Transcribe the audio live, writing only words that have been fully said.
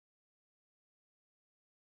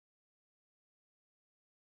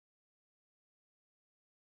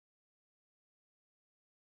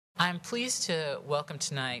I'm pleased to welcome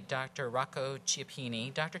tonight Dr. Rocco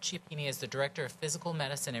Chiappini. Dr. Chiappini is the Director of Physical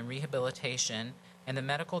Medicine and Rehabilitation and the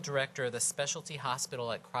Medical Director of the Specialty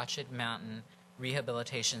Hospital at Crotched Mountain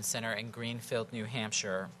Rehabilitation Center in Greenfield, New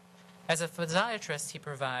Hampshire. As a physiatrist, he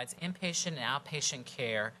provides inpatient and outpatient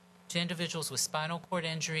care to individuals with spinal cord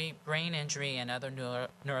injury, brain injury, and other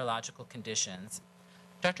neurological conditions.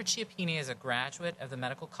 Dr. Chiappini is a graduate of the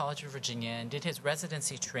Medical College of Virginia and did his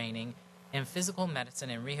residency training in physical medicine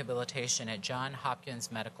and rehabilitation at Johns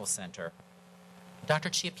Hopkins Medical Center. Dr.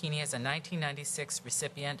 Chiappini is a 1996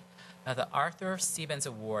 recipient of the Arthur Stephens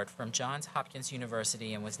Award from Johns Hopkins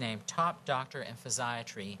University and was named Top Doctor in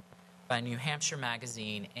Physiatry by New Hampshire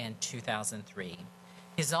Magazine in 2003.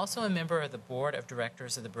 He is also a member of the Board of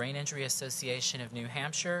Directors of the Brain Injury Association of New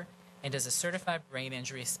Hampshire and is a certified brain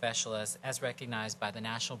injury specialist as recognized by the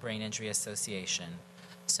National Brain Injury Association.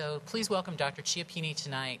 So please welcome Dr. Chiappini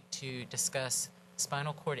tonight to discuss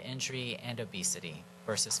spinal cord injury and obesity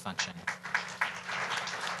versus function.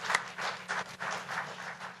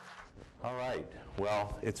 All right.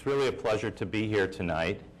 Well, it's really a pleasure to be here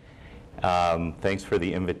tonight. Thanks for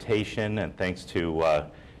the invitation, and thanks to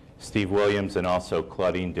Steve Williams and also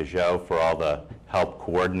Claudine Dejeau for all the help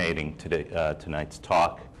coordinating tonight's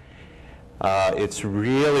talk. It's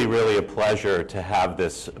really a pleasure to have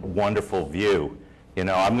this wonderful view. You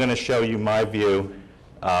know, I'm going to show you my view,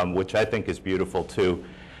 which I think is beautiful too,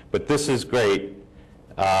 but this is great,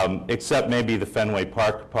 except maybe the Fenway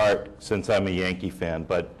Park part, since I'm a Yankee fan,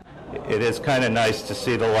 but it is kind of nice to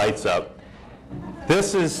see the lights up.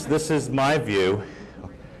 This is my view.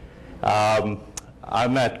 I'm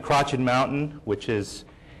at Crotched Mountain, which is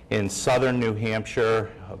in southern New Hampshire,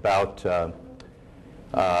 about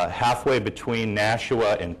halfway between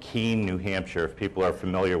Nashua and Keene, New Hampshire, if people are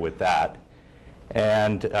familiar with that.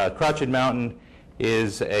 And Crotched Mountain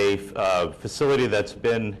is a facility that's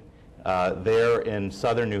been there in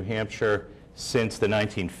southern New Hampshire since the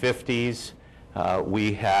 1950s.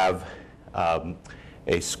 We have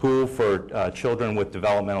a school for children with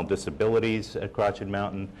developmental disabilities at Crotched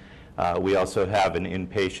Mountain. We also have an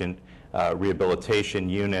inpatient rehabilitation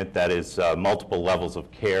unit that is multiple levels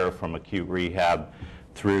of care, from acute rehab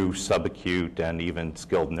through subacute and even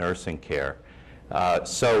skilled nursing care.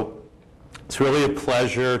 So it's really a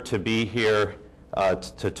pleasure to be here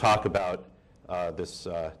to talk about this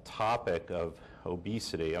topic of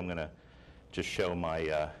obesity. I'm going to just show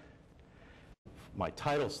my my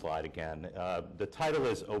title slide again. The title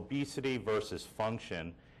is Obesity versus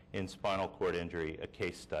Function in Spinal Cord Injury, a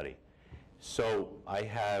Case Study. So I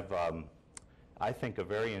have, I think, a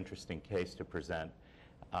very interesting case to present.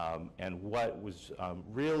 And what was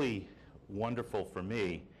really wonderful for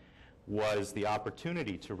me was the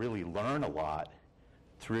opportunity to really learn a lot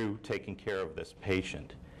through taking care of this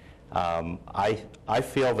patient. I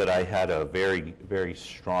feel that I had a very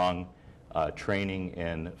strong training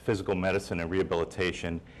in physical medicine and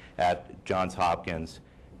rehabilitation at Johns Hopkins,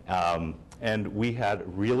 and we had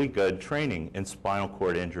really good training in spinal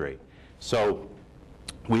cord injury. So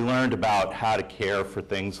we learned about how to care for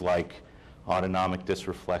things like autonomic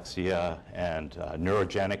dysreflexia and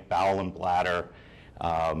neurogenic bowel and bladder,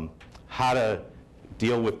 how to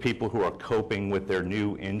deal with people who are coping with their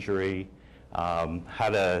new injury, how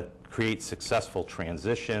to create successful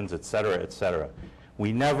transitions, et cetera, et cetera.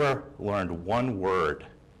 We never learned one word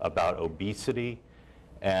about obesity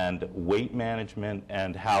and weight management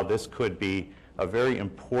and how this could be a very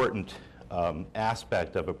important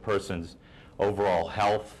aspect of a person's overall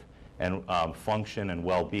health and function and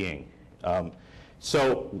well-being.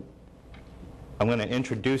 So I'm going to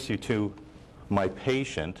introduce you to my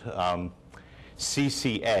patient,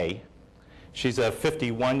 CCA. She's a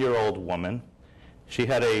 51-year-old woman. She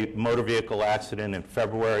had a motor vehicle accident in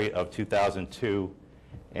February of 2002,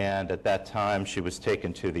 and at that time she was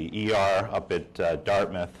taken to the ER up at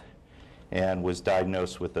Dartmouth and was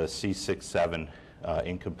diagnosed with a C6-7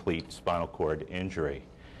 incomplete spinal cord injury.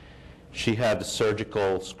 She had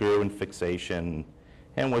surgical screw and fixation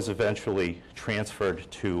and was eventually transferred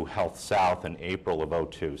to Health South in April of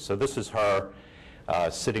 2002. So this is her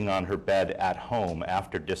sitting on her bed at home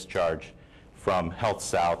after discharge from Health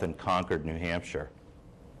South in Concord, New Hampshire.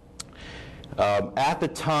 At the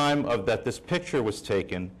time that this picture was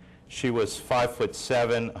taken, she was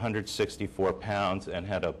 5'7", 164 pounds, and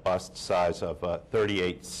had a bust size of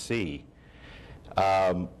 38C.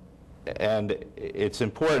 And it's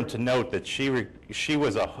important to note that she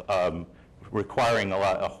was requiring a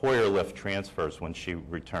lot of Hoyer lift transfers when she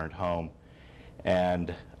returned home,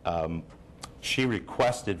 and she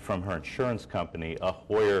requested from her insurance company a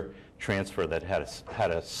Hoyer transfer that had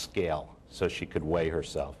a scale so she could weigh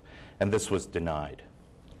herself, and this was denied.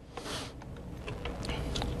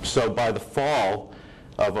 So by the fall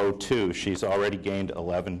of '02, she's already gained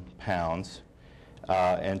 11 pounds,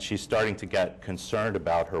 and she's starting to get concerned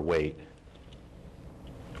about her weight.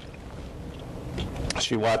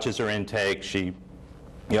 She watches her intake. She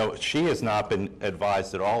has not been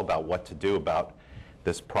advised at all about what to do about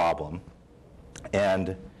this problem.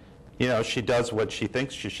 And, she does what she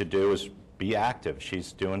thinks she should do, is be active.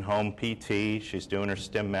 She's doing home PT. She's doing her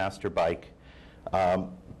Stim Master bike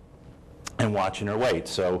and watching her weight.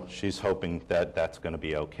 So she's hoping that that's going to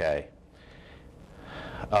be okay.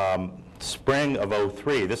 Spring of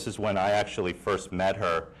 '03, this is when I actually first met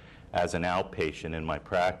her as an outpatient in my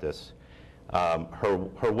practice.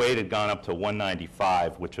 Her weight had gone up to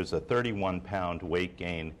 195, which was a 31-pound weight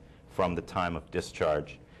gain from the time of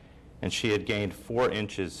discharge. And she had gained 4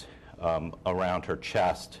 inches around her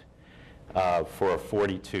chest for a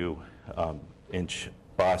 42-inch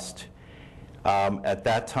bust. At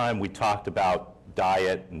that time, we talked about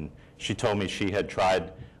diet, and she told me she had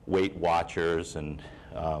tried Weight Watchers, and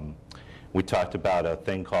we talked about a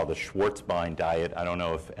thing called the Schwarzbein diet. I don't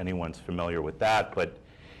know if anyone's familiar with that, but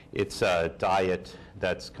it's a diet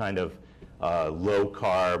that's kind of low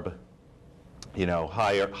carb,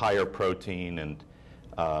 higher protein, and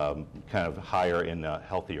kind of higher in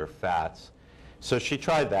healthier fats. So she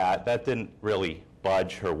tried that. That didn't really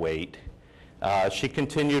budge her weight. She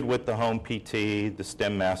continued with the home PT, the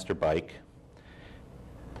Stim Master bike.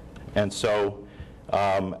 And so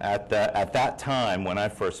at that time, when I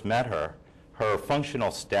first met her, her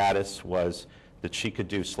functional status was that she could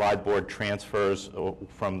do slide board transfers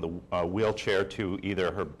from the wheelchair to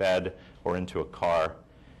either her bed or into a car.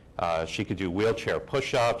 She could do wheelchair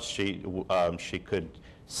push-ups. She could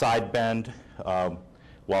side bend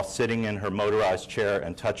while sitting in her motorized chair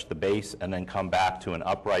and touch the base and then come back to an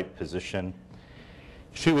upright position.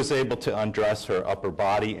 She was able to undress her upper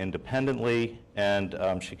body independently, and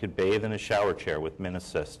she could bathe in a shower chair with Min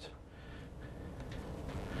Assist.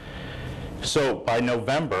 So by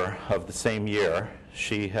November of the same year,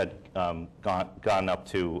 she had gone up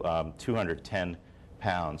to 210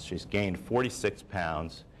 pounds. She's gained 46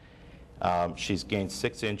 pounds. She's gained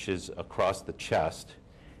 6 inches across the chest.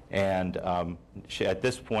 And at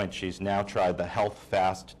this point, she's now tried the Health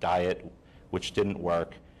Fast diet, which didn't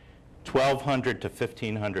work. 1,200 to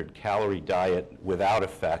 1,500 calorie diet without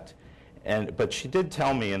effect. But she did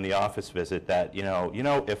tell me in the office visit that,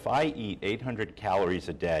 if I eat 800 calories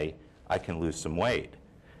a day, I can lose some weight.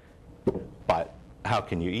 But how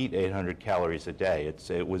can you eat 800 calories a day?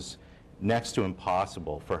 It was next to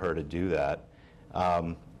impossible for her to do that.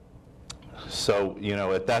 So,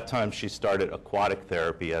 at that time, she started aquatic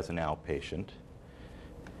therapy as an outpatient.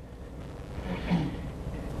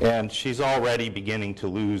 And she's already beginning to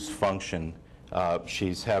lose function.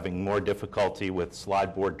 She's having more difficulty with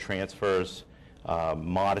slide board transfers,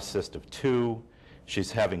 mod assist of 2.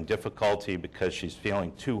 She's having difficulty because she's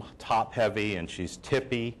feeling too top heavy and she's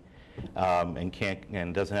tippy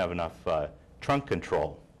and doesn't have enough trunk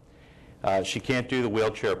control. She can't do the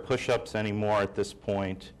wheelchair push-ups anymore at this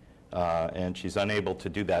point, and she's unable to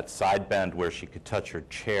do that side bend where she could touch her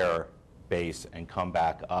chair base and come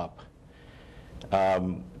back up.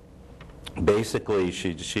 Basically,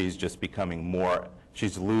 she's just becoming more.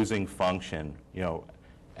 She's losing function.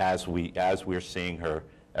 As we're seeing her.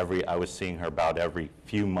 I was seeing her about every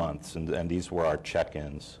few months, and these were our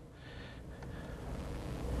check-ins.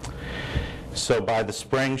 So by the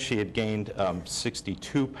spring, she had gained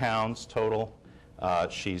 62 pounds total.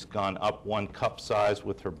 She's gone up 1 cup size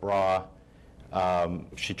with her bra.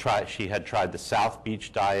 She had tried the South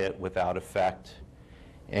Beach diet without effect.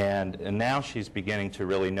 And now she's beginning to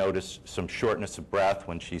really notice some shortness of breath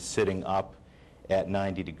when she's sitting up at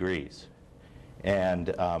 90 degrees.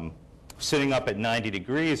 And sitting up at 90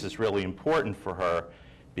 degrees is really important for her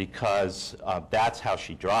because that's how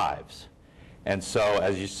she drives. And so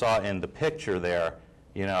as you saw in the picture there,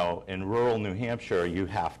 in rural New Hampshire, you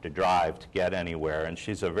have to drive to get anywhere. And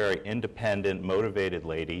she's a very independent, motivated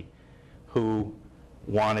lady who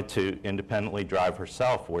wanted to independently drive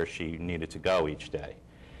herself where she needed to go each day.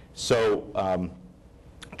 So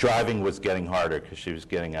driving was getting harder because she was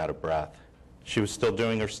getting out of breath. She was still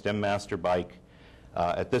doing her Stim Master bike.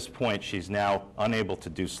 At this point, she's now unable to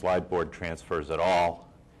do slide board transfers at all.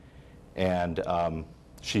 And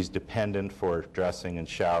she's dependent for dressing and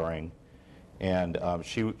showering. And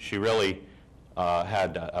she really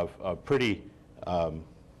had a pretty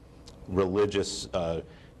religious,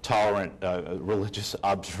 tolerant, religious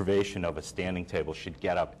observation of a standing table. She'd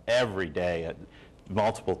get up every day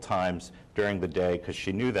multiple times during the day because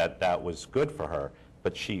she knew that that was good for her,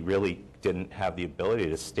 but she really didn't have the ability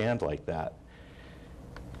to stand like that.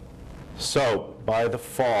 So by the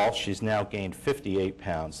fall, she's now gained 58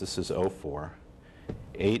 pounds. This is 04.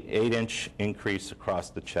 8-inch increase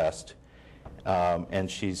across the chest. And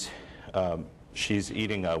she's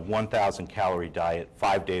eating a 1,000 calorie diet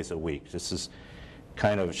 5 days a week. This is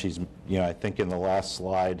kind of, she's, I think in the last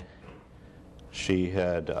slide, she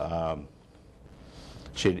had a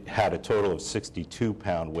total of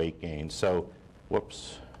 62-pound weight gain. So,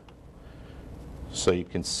 whoops. So you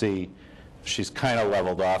can see she's kind of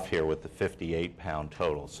leveled off here with the 58-pound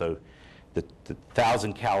total. So the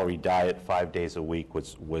 1,000 calorie diet 5 days a week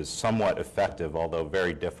was somewhat effective, although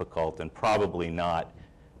very difficult and probably not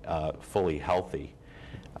fully healthy.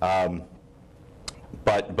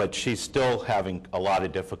 But she's still having a lot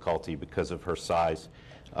of difficulty because of her size.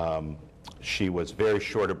 She was very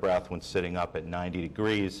short of breath when sitting up at 90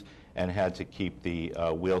 degrees and had to keep the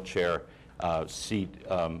wheelchair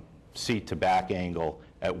seat to back angle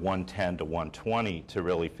at 110 to 120 to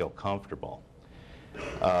really feel comfortable.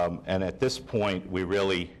 And at this point, we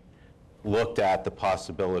really looked at the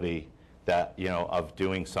possibility that, of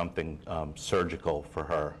doing something surgical for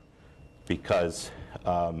her, because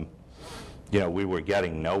we were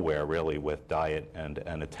getting nowhere really with diet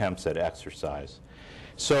and attempts at exercise.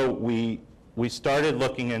 So we started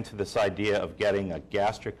looking into this idea of getting a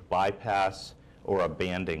gastric bypass or a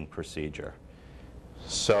banding procedure.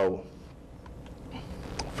 So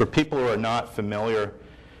for people who are not familiar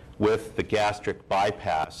with the gastric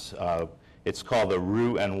bypass, it's called the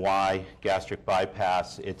Roux-en-Y gastric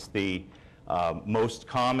bypass. It's the most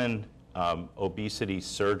common obesity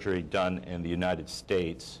surgery done in the United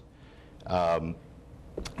States. And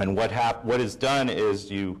what is done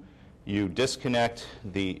is you disconnect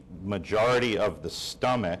the majority of the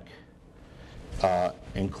stomach,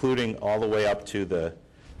 including all the way up to the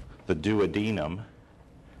duodenum.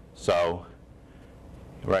 So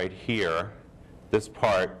right here, this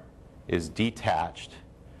part is detached.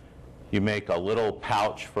 You make a little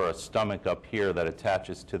pouch for a stomach up here that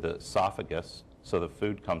attaches to the esophagus, so the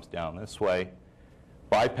food comes down this way,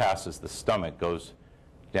 bypasses the stomach, goes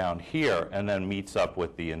down here, and then meets up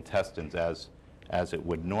with the intestines as it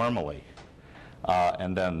would normally.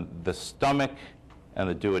 And then the stomach and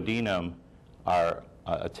the duodenum are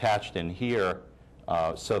attached in here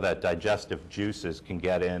so that digestive juices can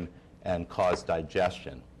get in and cause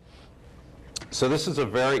digestion. So this is a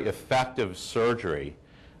very effective surgery,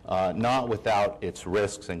 not without its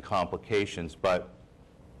risks and complications, but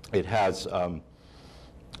it has,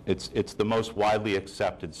 it's the most widely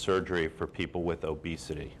accepted surgery for people with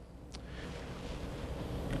obesity.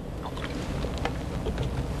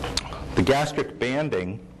 The gastric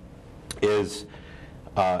banding has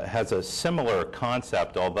a similar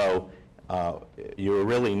concept, although you're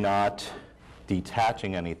really not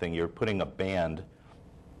detaching anything. You're putting a band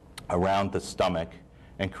around the stomach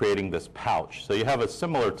and creating this pouch. So you have a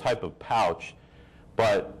similar type of pouch,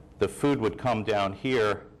 but the food would come down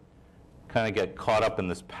here, kind of get caught up in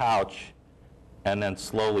this pouch, and then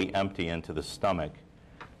slowly empty into the stomach.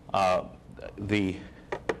 The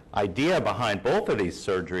idea behind both of these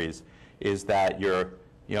surgeries is that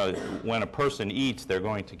when a person eats, they're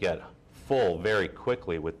going to get full very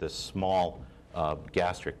quickly with this small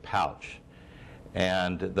gastric pouch.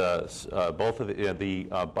 And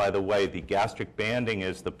by the way, the gastric banding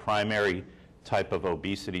is the primary type of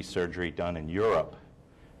obesity surgery done in Europe,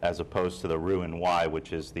 as opposed to the Roux-en-Y,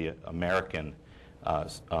 which is the American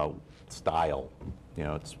style.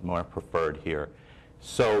 It's more preferred here.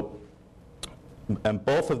 So, and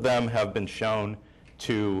both of them have been shown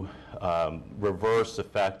to reverse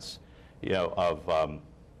effects,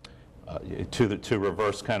 to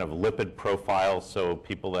reverse kind of lipid profiles. So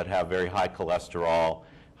people that have very high cholesterol,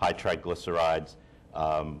 high triglycerides,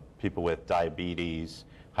 people with diabetes,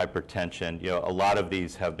 hypertension, a lot of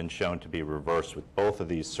these have been shown to be reversed with both of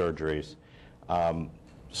these surgeries.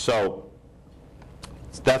 So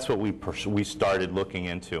that's what we started looking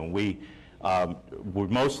into, and we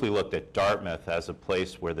mostly looked at Dartmouth as a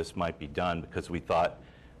place where this might be done, because we thought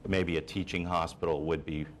maybe a teaching hospital would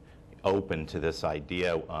be open to this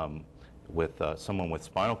idea with someone with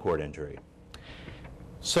spinal cord injury.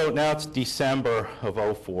 So now it's December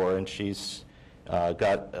of '04, and she's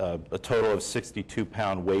got a total of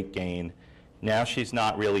 62-pound weight gain. Now she's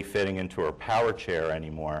not really fitting into her power chair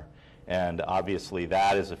anymore, and obviously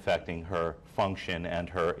that is affecting her function and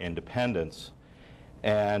her independence.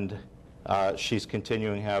 And she's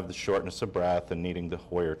continuing to have the shortness of breath and needing the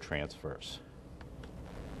Hoyer transfers.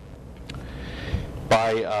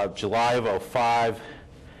 By July of '05,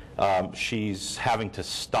 she's having to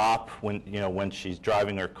stop when she's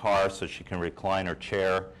driving her car so she can recline her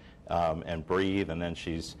chair and breathe, and then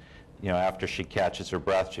she's after she catches her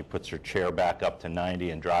breath, she puts her chair back up to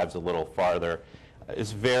 90 and drives a little farther.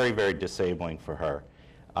 It's very, very disabling for her.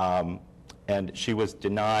 And she was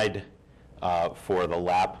denied for the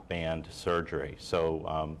lap band surgery.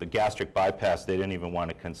 So the gastric bypass, they didn't even want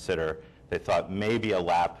to consider. They thought maybe a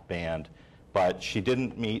lap band, but she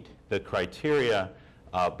didn't meet the criteria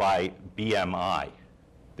by BMI,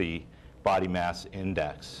 the body mass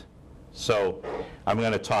index. So I'm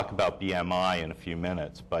going to talk about BMI in a few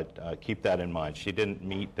minutes, but keep that in mind. She didn't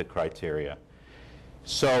meet the criteria.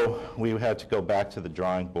 So we had to go back to the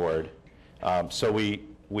drawing board. So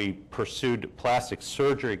we pursued plastic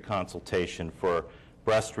surgery consultation for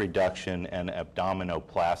breast reduction and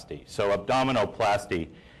abdominoplasty. So abdominoplasty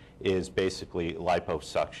is basically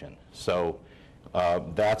liposuction. So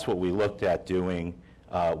that's what we looked at doing.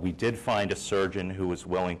 We did find a surgeon who was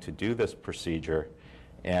willing to do this procedure,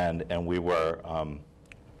 and we were,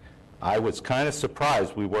 I was kind of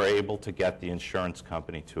surprised we were able to get the insurance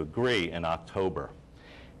company to agree in October.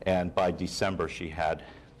 And by December, she had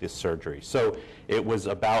this surgery. So it was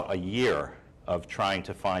about a year of trying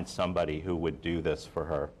to find somebody who would do this for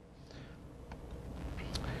her.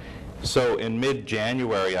 So in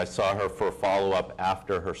mid-January, I saw her for a follow-up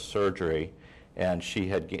after her surgery, and she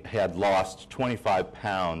had lost 25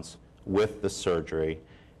 pounds with the surgery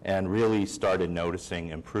and really started noticing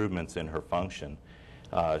improvements in her function.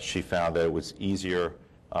 She found that it was easier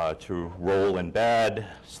to roll in bed.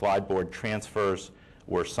 Slide board transfers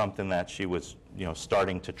were something that she was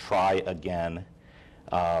starting to try again.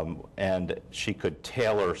 And she could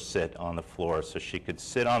tailor sit on the floor. So she could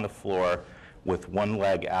sit on the floor with one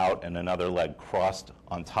leg out and another leg crossed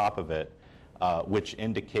on top of it, which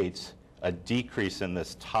indicates a decrease in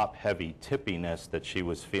this top-heavy tippiness that she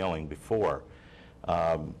was feeling before.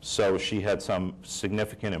 So she had some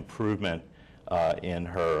significant improvement in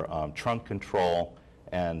her trunk control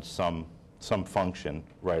and some function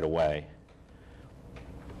right away.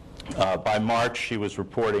 By March, she was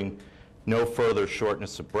reporting no further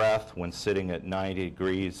shortness of breath when sitting at 90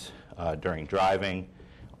 degrees during driving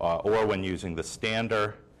or when using the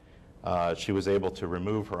stander. She was able to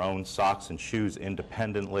remove her own socks and shoes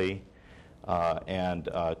independently and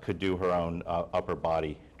could do her own upper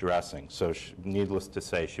body dressing. So needless to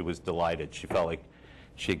say, she was delighted. She felt like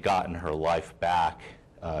she had gotten her life back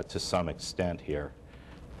to some extent here.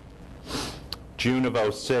 June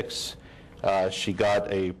of '06, she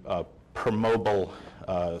got a permobile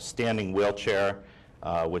standing wheelchair,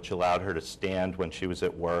 which allowed her to stand when she was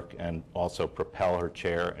at work and also propel her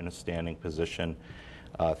chair in a standing position,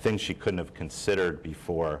 things she couldn't have considered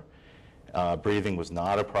before. Breathing was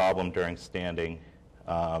not a problem during standing.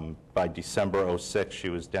 By December '06, she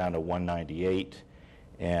was down to 198,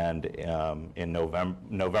 and in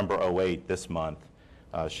November '08, this month,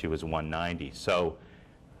 she was 190. So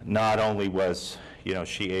not only was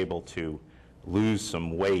she able to lose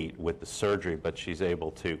some weight with the surgery, but she's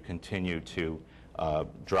able to continue to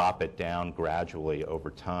drop it down gradually over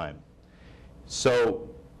time. So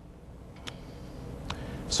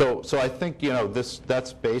I think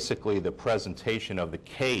that's basically the presentation of the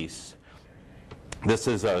case. This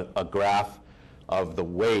is a graph of the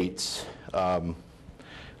weights.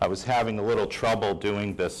 I was having a little trouble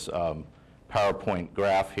doing this PowerPoint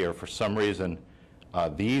graph here. For some reason,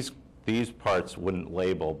 these parts wouldn't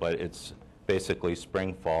label, but it's basically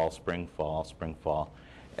spring, fall, spring, fall, spring, fall.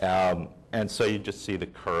 And so you just see the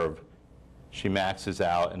curve. She maxes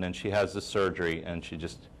out, and then she has the surgery, and she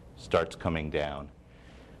just starts coming down.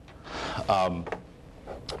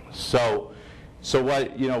 So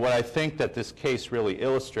what I think that this case really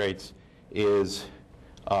illustrates is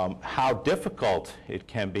how difficult it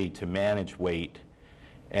can be to manage weight,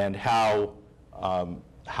 and how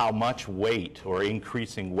much weight or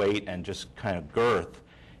increasing weight and just kind of girth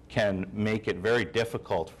can make it very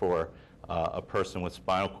difficult for a person with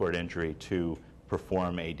spinal cord injury to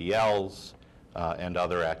perform ADLs and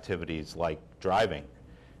other activities like driving.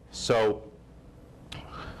 So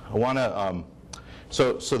I want to,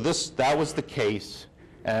 that was the case,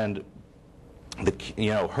 and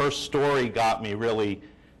her story got me really,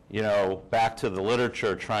 back to the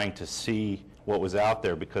literature, trying to see what was out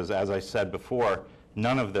there, because as I said before,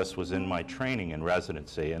 none of this was in my training and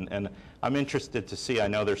residency, and I'm interested to see. I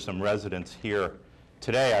know there's some residents here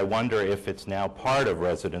today. I wonder if it's now part of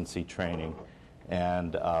residency training,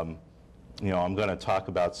 and I'm going to talk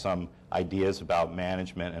about some ideas about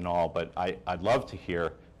management and all, but I'd love to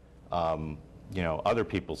hear other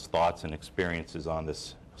people's thoughts and experiences on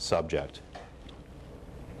this subject.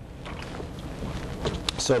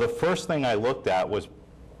 So the first thing I looked at was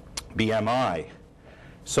BMI.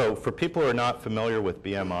 So for people who are not familiar with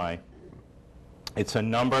BMI, It's a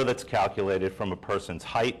number that's calculated from a person's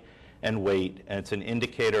height and weight, and it's an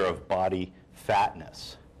indicator of body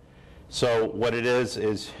fatness. So what it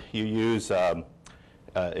is you use,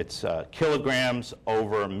 it's kilograms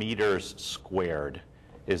over meters squared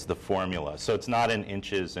is the formula. So it's not in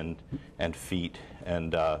inches and feet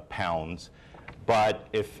and pounds. But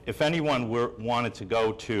if anyone wanted to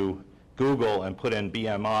go to Google and put in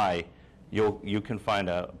BMI, you can find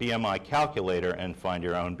a BMI calculator and find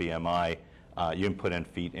your own BMI. You can put in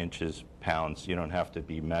feet, inches, pounds. You don't have to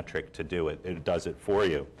be metric to do it. It does it for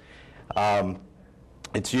you.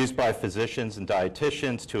 It's used by physicians and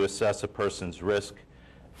dietitians to assess a person's risk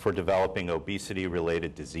for developing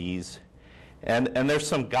obesity-related disease. And there's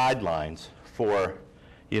some guidelines for,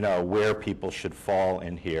 where people should fall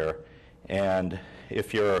in here. And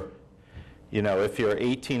if you're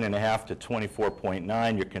 18.5 to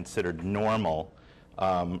 24.9, you're considered normal.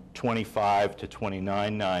 25 to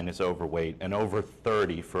 29.9 is overweight, and over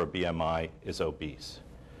 30 for a BMI is obese.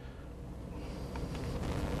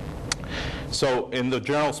 So in the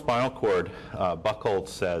journal Spinal Cord, Buchholz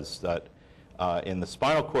says that in the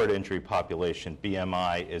spinal cord injury population,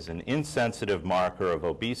 BMI is an insensitive marker of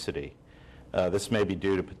obesity. This may be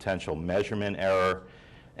due to potential measurement error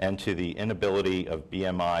and to the inability of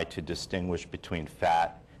BMI to distinguish between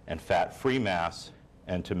fat and fat-free mass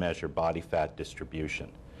and to measure body fat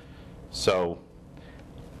distribution. So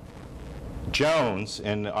Jones,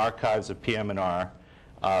 in the Archives of PM&R,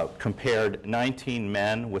 compared 19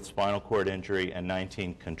 men with spinal cord injury and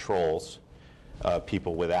 19 controls,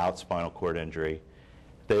 people without spinal cord injury.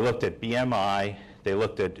 They looked at BMI. They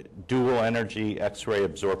looked at dual energy X-ray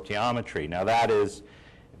absorptiometry. Now that is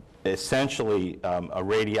essentially a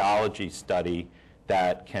radiology study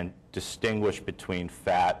that can distinguish between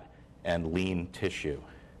fat and lean tissue.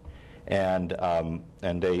 And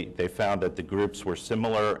they found that the groups were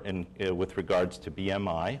similar with regards to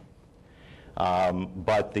BMI.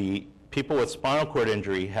 But the people with spinal cord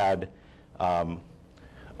injury had a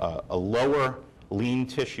lower lean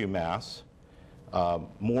tissue mass,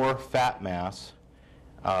 more fat mass,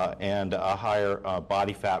 and a higher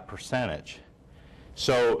body fat percentage.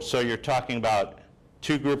 So you're talking about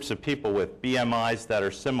two groups of people with BMIs that are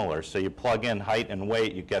similar. So you plug in height and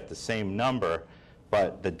weight, you get the same number,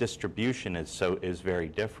 but the distribution is very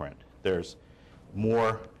different. There's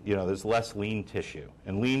more, there's less lean tissue.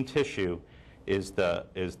 And lean tissue is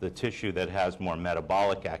the tissue that has more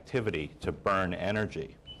metabolic activity to burn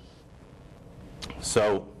energy.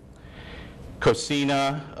 So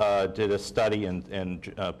Cosina did a study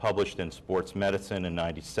and published in Sports Medicine in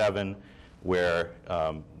 '97 where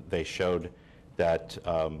they showed that,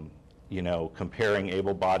 comparing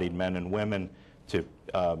able-bodied men and women to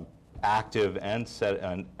active and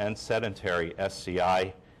sedentary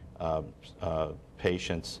SCI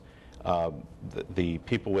patients, the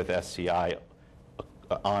people with SCI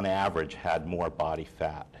on average had more body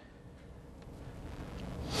fat.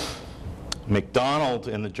 McDonald,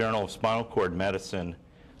 in the Journal of Spinal Cord Medicine,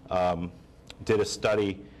 did a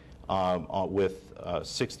study with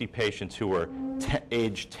 60 patients who were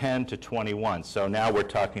aged 10 to 21. So now we're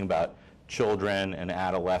talking about children and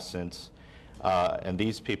adolescents. And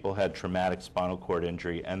these people had traumatic spinal cord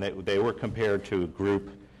injury. And they were compared to a group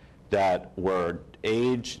that were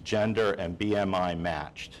age, gender, and BMI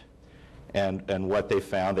matched. And what they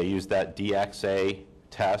found, they used that DXA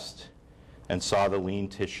test and saw the lean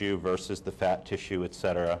tissue versus the fat tissue, et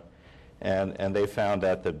cetera. And they found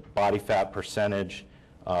that the body fat percentage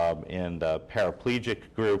in the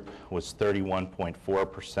paraplegic group was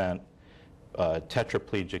 31.4%,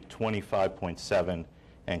 tetraplegic 25.7%,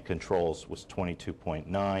 and controls was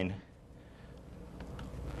 22.9%.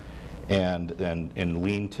 And then in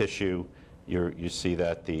lean tissue, you see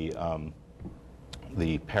that the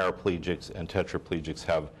paraplegics and tetraplegics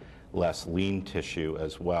have less lean tissue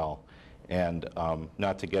as well. And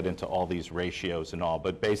not to get into all these ratios and all,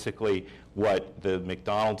 but basically what the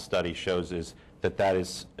McDonald study shows is that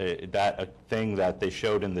is a thing that they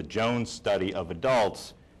showed in the Jones study of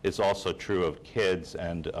adults is also true of kids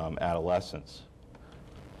and adolescents.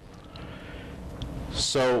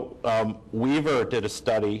 So Weaver did a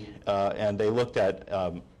study, and they looked at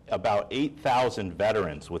about 8,000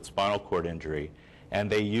 veterans with spinal cord injury, and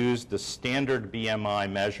they used the standard BMI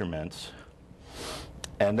measurements.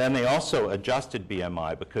 And then they also adjusted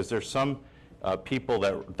BMI, because there's some people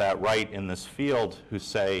that write in this field who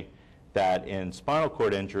say that in spinal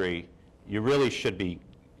cord injury, you really should be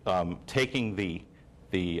taking the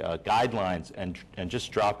guidelines and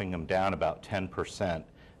just dropping them down about 10%,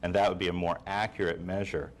 and that would be a more accurate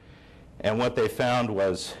measure. And what they found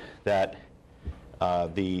was that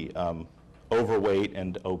the overweight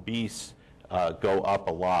and obese go up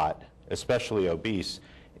a lot, especially obese.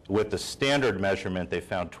 With the standard measurement, they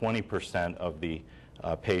found 20% of the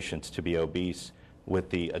patients to be obese. With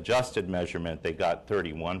the adjusted measurement, they got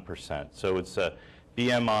 31%. So it's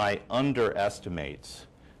BMI underestimates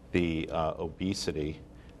the obesity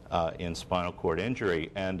in spinal cord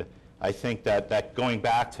injury. And I think that going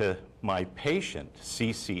back to my patient,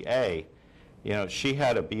 CCA, she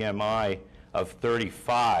had a BMI of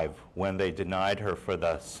 35 when they denied her for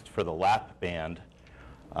the lap band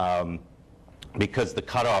because the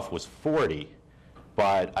cutoff was 40.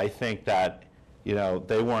 But I think that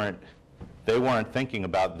they weren't thinking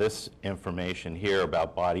about this information here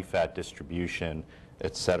about body fat distribution,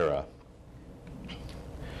 etc.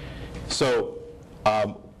 So,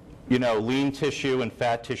 lean tissue and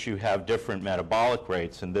fat tissue have different metabolic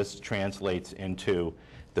rates, and this translates into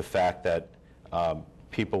the fact that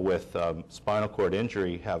people with spinal cord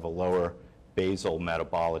injury have a lower basal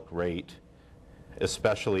metabolic rate,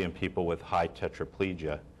 especially in people with high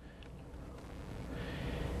tetraplegia.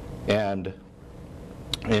 And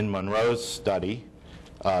in Monroe's study,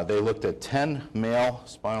 they looked at 10 male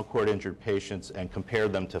spinal cord injured patients and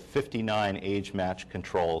compared them to 59 age-matched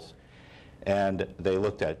controls. And they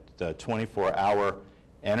looked at the 24-hour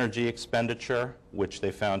energy expenditure, which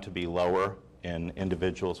they found to be lower in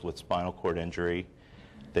individuals with spinal cord injury.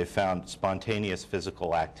 They found spontaneous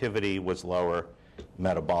physical activity was lower,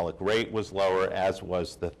 metabolic rate was lower, as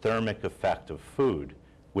was the thermic effect of food,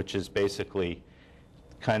 which is basically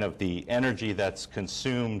kind of the energy that's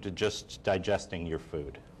consumed just digesting your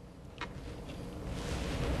food.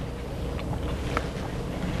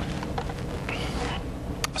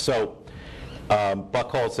 So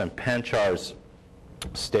Buchholz and Penchars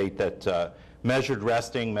state that measured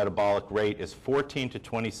resting metabolic rate is 14 to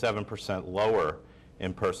 27% lower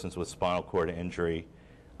in persons with spinal cord injury,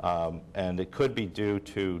 and it could be due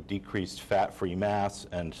to decreased fat-free mass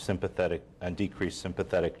and decreased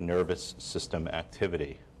sympathetic nervous system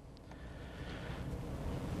activity.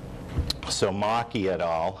 So Maki et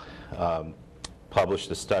al. Published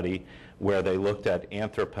a study where they looked at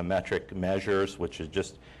anthropometric measures, which is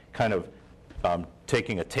just kind of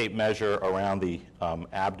taking a tape measure around the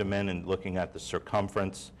abdomen and looking at the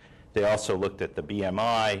circumference. They also looked at the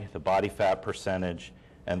BMI, the body fat percentage,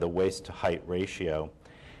 and the waist to height ratio.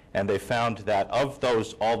 And they found that of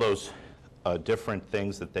all those different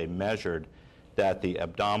things that they measured, that the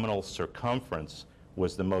abdominal circumference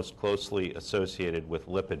was the most closely associated with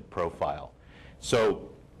lipid profile. So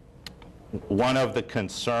one of the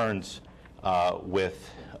concerns with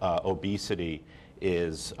obesity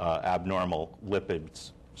is abnormal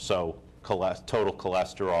lipids, so total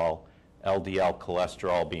cholesterol, LDL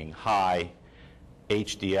cholesterol being high,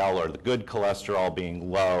 HDL or the good cholesterol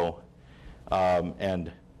being low,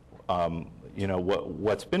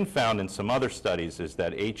 what's been found in some other studies is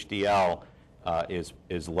that HDL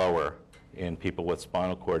is lower in people with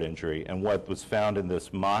spinal cord injury, and what was found in this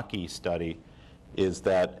Maki study is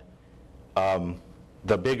that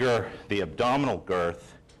the bigger the abdominal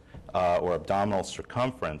girth or abdominal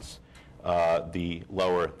circumference, the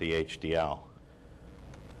lower the HDL.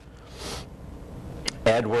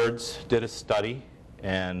 Edwards did a study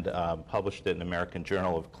and published it in the American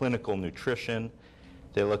Journal of Clinical Nutrition.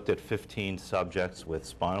 They looked at 15 subjects with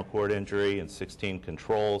spinal cord injury and 16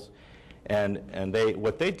 controls. And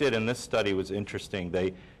what they did in this study was interesting.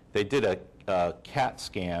 They did a CAT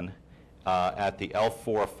scan at the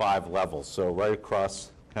L4-5 level, so right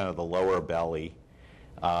across kind of the lower belly,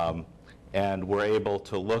 and were able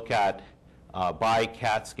to look at, by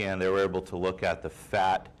CAT scan, they were able to look at the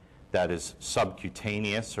fat that is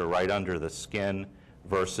subcutaneous or right under the skin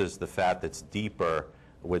versus the fat that's deeper,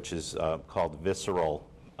 which is called visceral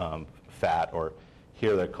fat, or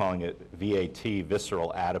here they're calling it VAT,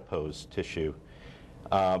 visceral adipose tissue.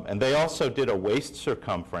 And they also did a waist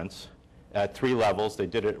circumference at 3 levels. They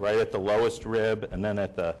did it right at the lowest rib and then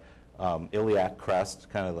at the iliac crest,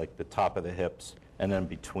 kind of like the top of the hips, and then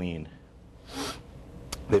between.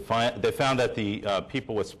 They found that the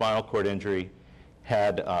people with spinal cord injury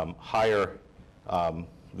had higher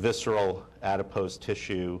visceral adipose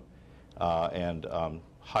tissue and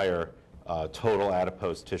higher total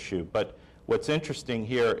adipose tissue. But what's interesting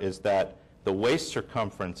here is that the waist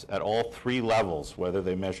circumference at all 3 levels, whether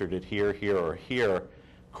they measured it here, here, or here,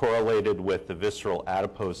 correlated with the visceral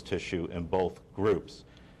adipose tissue in both groups.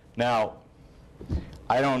 Now,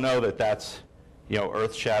 I don't know that that's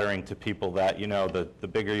earth-shattering to people that, the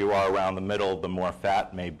bigger you are around the middle, the more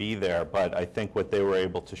fat may be there. But I think what they were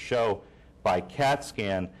able to show by CAT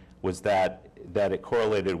scan was that it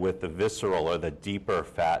correlated with the visceral or the deeper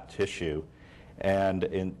fat tissue. And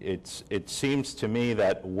it seems to me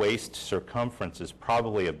that waist circumference is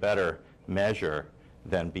probably a better measure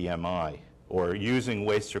than BMI, or using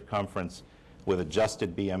waist circumference with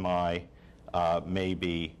adjusted BMI may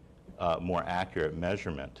be a more accurate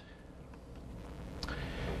measurement.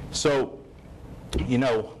 So, you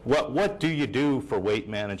know, what do you do for weight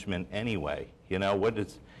management anyway? You know, what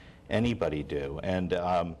does anybody do? And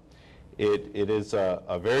it is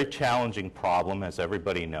a very challenging problem, as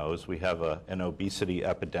everybody knows. We have an obesity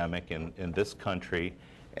epidemic in this country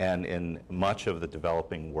and in much of the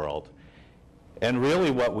developing world. And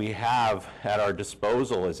really what we have at our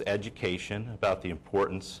disposal is education about the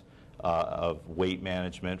importance of weight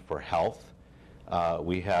management for health.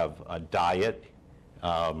 We have a diet,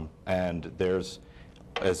 and there's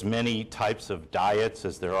as many types of diets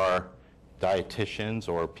as there are dietitians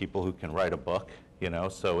or people who can write a book. You know,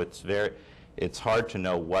 so it's hard to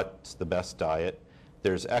know what's the best diet.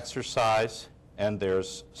 There's exercise and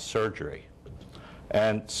there's surgery.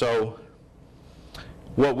 And so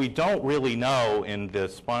what we don't really know in the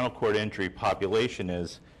spinal cord injury population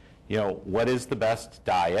is, you know, what is the best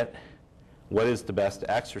diet? What is the best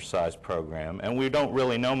exercise program? And we don't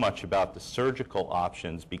really know much about the surgical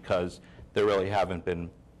options because there really haven't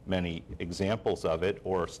been many examples of it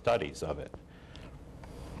or studies of it.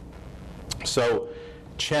 So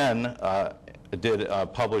Chen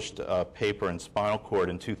published a paper in Spinal Cord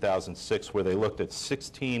in 2006 where they looked at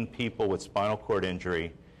 16 people with spinal cord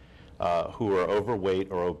injury who were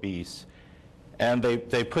overweight or obese, and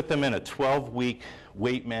they put them in a 12-week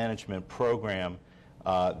weight management program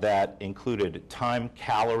that included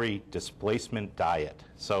time-calorie displacement diet.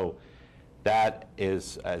 So that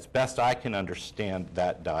is, as best I can understand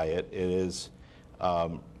that diet, it is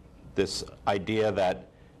this idea that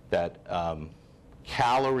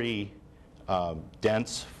calorie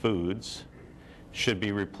dense foods should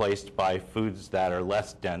be replaced by foods that are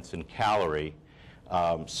less dense in calorie.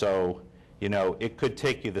 So, you know, it could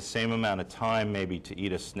take you the same amount of time maybe to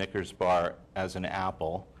eat a Snickers bar as an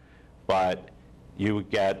apple, but you would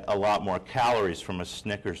get a lot more calories from a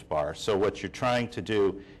Snickers bar. So what you're trying to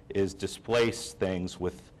do is displace things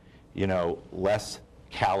with, you know, less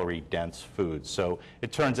calorie dense foods. So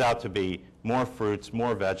it turns out to be more fruits,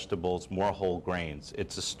 more vegetables, more whole grains.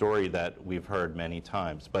 It's a story that we've heard many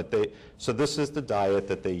times. But so this is the diet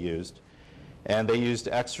that they used. And they used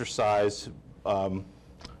exercise,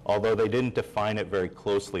 although they didn't define it very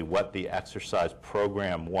closely what the exercise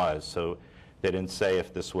program was. So they didn't say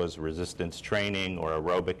if this was resistance training or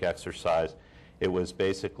aerobic exercise. It was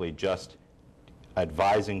basically just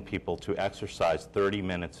advising people to exercise 30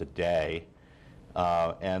 minutes a day.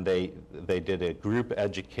 And they did a group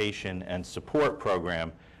education and support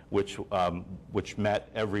program which met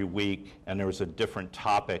every week, and there was a different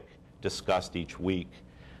topic discussed each week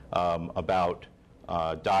about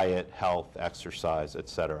diet, health, exercise,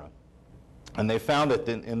 etc. And they found that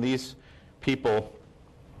in these people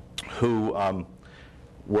who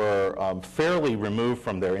were fairly removed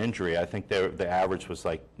from their injury, I think the average was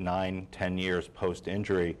like 9-10 years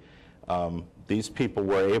post-injury, these people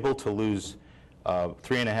were able to lose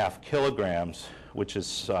 3.5 kilograms, which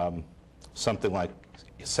is something like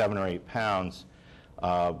 7 or 8 pounds,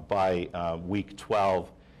 by week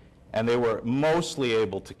 12. And they were mostly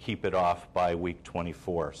able to keep it off by week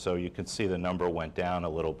 24. So you can see the number went down a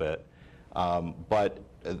little bit. But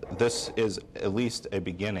this is at least a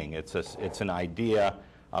beginning. It's an idea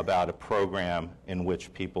about a program in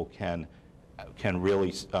which people can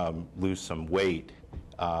really lose some weight,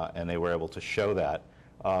 and they were able to show that.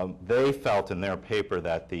 They felt in their paper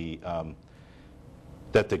that the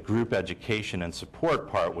group education and support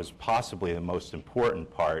part was possibly the most important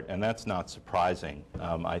part, and that's not surprising.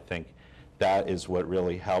 I think that is what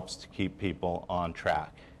really helps to keep people on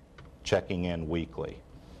track, checking in weekly.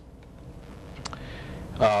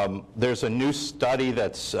 There's a new study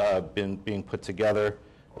that's being put together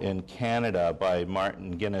in Canada by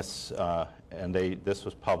Martin Guinness, and this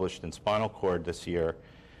was published in Spinal Cord this year.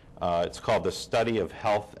 It's called The Study of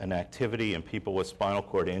Health and Activity in People with Spinal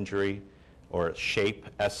Cord Injury, or SHAPE,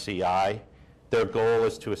 SCI. Their goal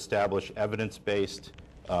is to establish evidence-based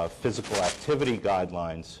physical activity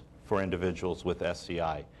guidelines for individuals with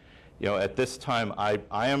SCI. You know, at this time, I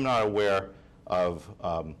am not aware of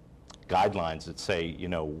guidelines that say, you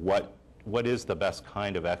know, what is the best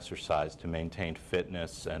kind of exercise to maintain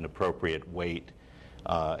fitness and appropriate weight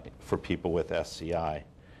for people with SCI.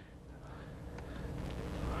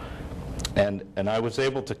 And I was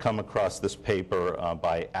able to come across this paper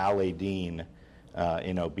by Ali Dean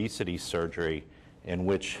in obesity surgery, in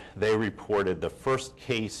which they reported the first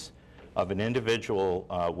case of an individual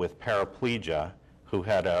with paraplegia who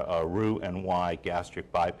had a Roux-en-Y gastric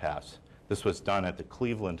bypass. This was done at the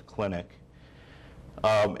Cleveland Clinic.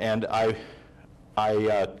 And I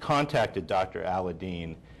contacted Dr.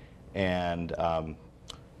 Aladdin and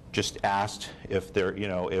just asked if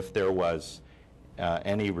there was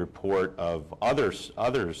any report of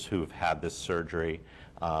others who've had this surgery,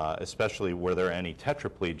 especially were there any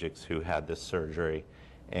tetraplegics who had this surgery.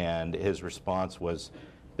 And his response was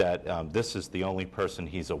that this is the only person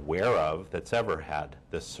he's aware of that's ever had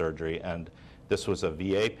this surgery. And this was a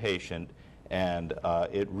VA patient, and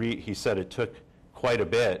he said it took quite a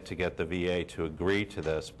bit to get the VA to agree to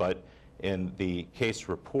this. But in the case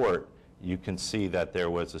report, you can see that there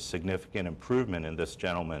was a significant improvement in this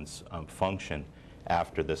gentleman's function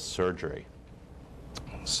after this surgery.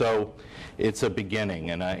 So it's a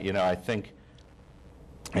beginning, and I think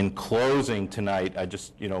in closing tonight, I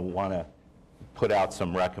just want to put out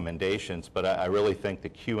some recommendations, but I really think the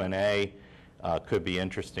Q&A could be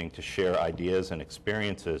interesting to share ideas and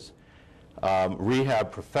experiences.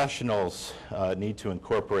 Rehab professionals need to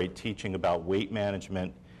incorporate teaching about weight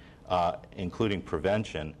management, including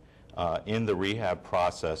prevention, in the rehab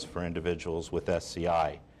process for individuals with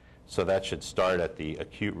SCI. So that should start at the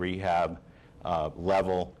acute rehab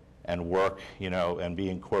level and work, and be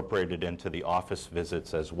incorporated into the office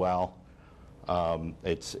visits as well.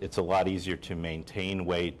 It's a lot easier to maintain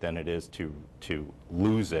weight than it is to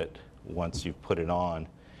lose it once you've put it on.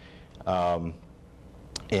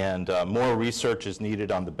 And more research is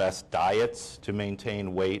needed on the best diets to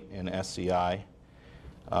maintain weight in SCI.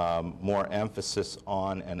 More emphasis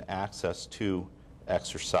on and access to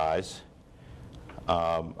exercise.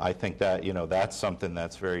 I think that that's something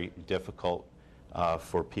that's very difficult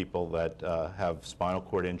for people that have spinal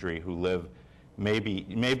cord injury who live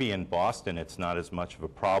maybe in Boston it's not as much of a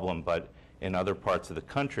problem, but in other parts of the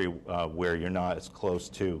country where you're not as close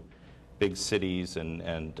to big cities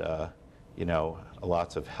and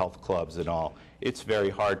lots of health clubs and all, it's very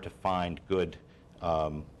hard to find good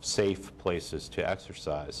safe places to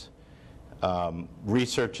exercise.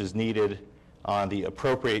 Research is needed on the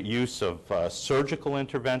appropriate use of surgical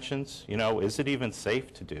interventions. Is it even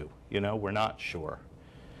safe to do? We're not sure.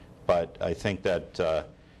 But I think that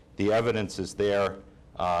the evidence is there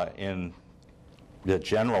in the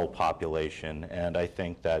general population, and I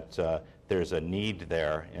think that there's a need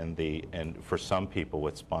there for some people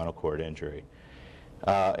with spinal cord injury.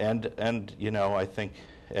 And I think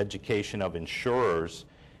education of insurers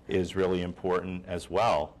is really important as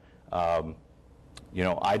well.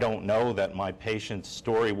 I don't know that my patient's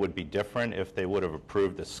story would be different if they would have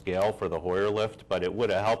approved a scale for the Hoyer lift, but it would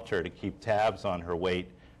have helped her to keep tabs on her weight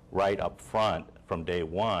right up front from day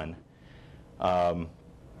one.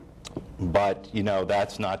 But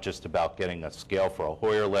that's not just about getting a scale for a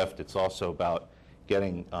Hoyer lift. It's also about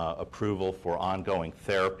getting approval for ongoing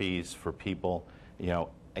therapies for people,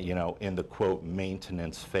 in the quote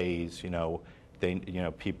maintenance phase.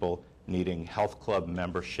 People needing health club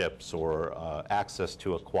memberships or access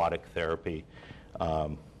to aquatic therapy,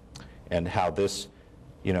 and how this,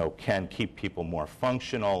 can keep people more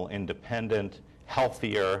functional, independent,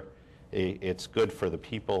 healthier. It's good for the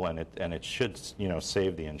people, and it should,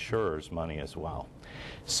 save the insurers money as well.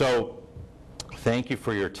 So, thank you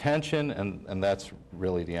for your attention, and that's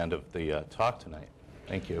really the end of the talk tonight.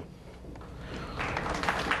 Thank you.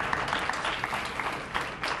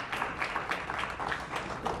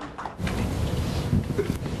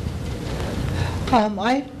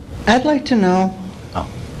 I'd like to know,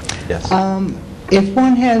 Yes. if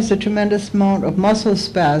one has a tremendous amount of muscle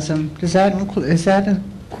spasm, is that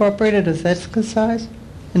incorporated as exercise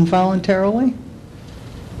involuntarily?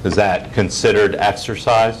 Is that considered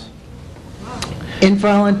exercise?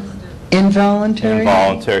 Involuntary?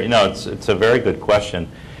 Involuntary. No, it's a very good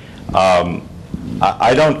question.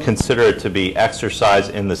 I don't consider it to be exercise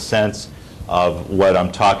in the sense of what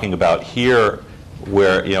I'm talking about here,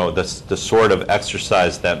 where the sort of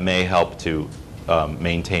exercise that may help to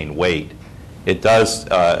maintain weight. It does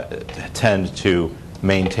tend to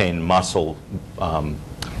maintain muscle,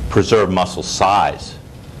 preserve muscle size,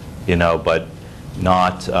 but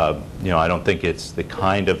not, I don't think it's the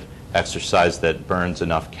kind of exercise that burns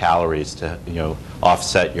enough calories to,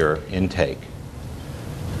 offset your intake.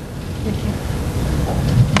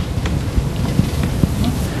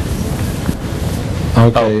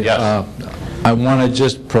 Okay. Oh, yes. I want to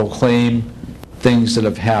just proclaim things that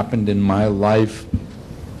have happened in my life.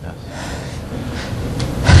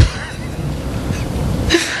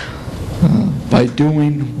 By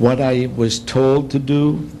doing what I was told to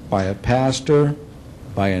do by a pastor,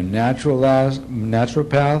 by a naturopath,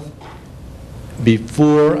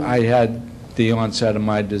 before I had the onset of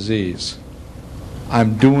my disease.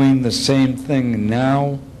 I'm doing the same thing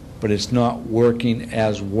now, but it's not working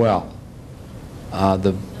as well.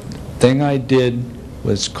 The thing I did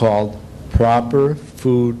was called proper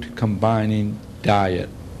food combining diet.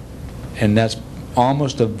 And that's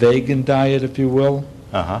almost a vegan diet, if you will.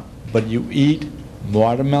 But you eat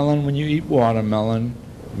watermelon when you eat watermelon.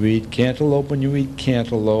 You eat cantaloupe when you eat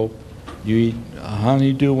cantaloupe. You eat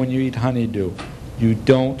honeydew when you eat honeydew. You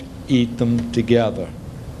don't eat them together.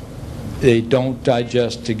 They don't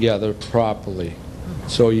digest together properly.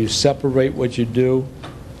 So you separate what you do.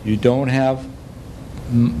 You don't have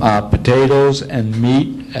potatoes and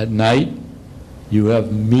meat at night. You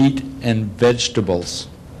have meat and vegetables.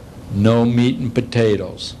 No meat and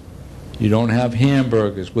potatoes. You don't have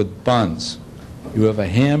hamburgers with buns. You have a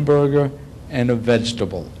hamburger and a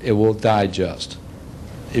vegetable. It will digest.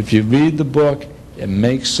 If you read the book, it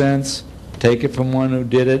makes sense. Take it from one who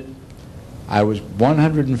did it. I was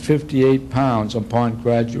 158 pounds upon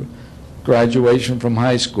graduation from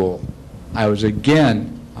high school. I was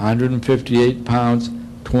again 158 pounds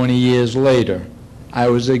 20 years later. I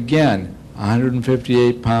was again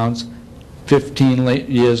 158 pounds 15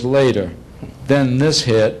 years later. Then this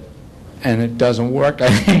hit, and it doesn't work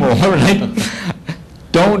anymore. I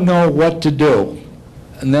don't know what to do.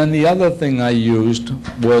 And then the other thing I used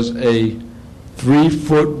was a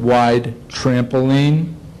 3-foot wide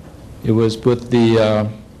trampoline. It was with the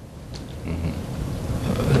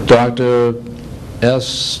Dr.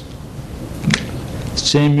 S.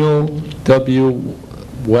 Samuel W.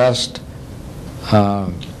 West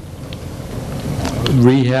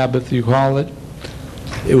rehab, if you call it.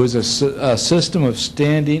 It was a system of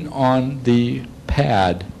standing on the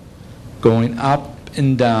pad, going up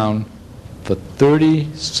and down for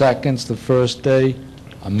 30 seconds the first day,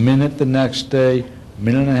 a minute the next day, a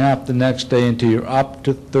minute and a half the next day, until you're up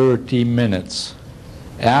to 30 minutes.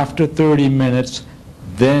 After 30 minutes,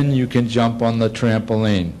 then you can jump on the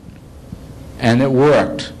trampoline. And it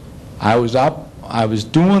worked. I was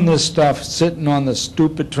doing this stuff sitting on the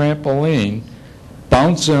stupid trampoline,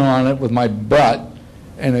 bouncing on it with my butt,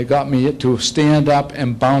 and it got me to stand up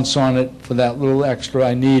and bounce on it for that little extra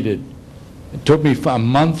I needed. It took me a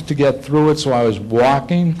month to get through it, so I was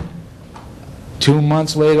walking. 2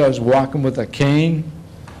 months later, I was walking with a cane,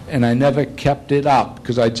 and I never kept it up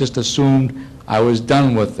because I just assumed I was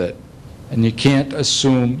done with it. And you can't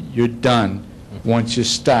assume you're done once you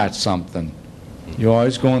start something. You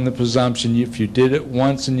always go on the presumption if you did it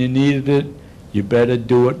once and you needed it, you better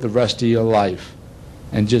do it the rest of your life.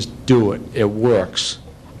 And just do it. It works.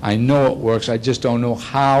 I know it works. I just don't know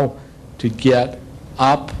how to get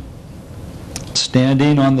up,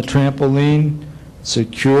 standing on the trampoline,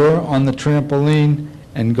 secure on the trampoline,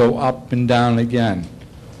 and go up and down again.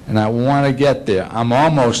 And I want to get there. I'm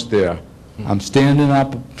almost there. I'm standing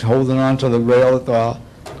up, holding on to the rail at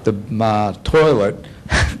the toilet,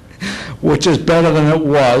 which is better than it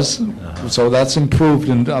was. So that's improved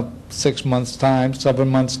in 6 months' time, 7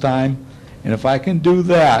 months' time. And if I can do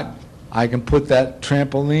that, I can put that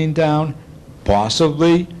trampoline down,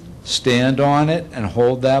 possibly stand on it and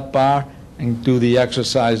hold that bar and do the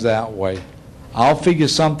exercise that way. I'll figure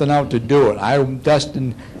something out to do it. I'm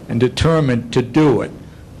destined and determined to do it.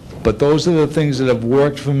 But those are the things that have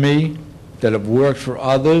worked for me, that have worked for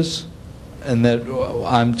others, and that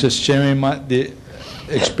I'm just sharing the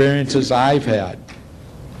experiences I've had.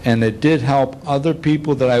 And it did help other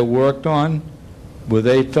people that I worked on. Where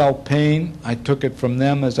they felt pain, I took it from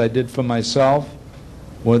them as I did for myself.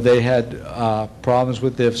 Where they had problems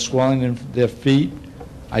with their swelling in their feet,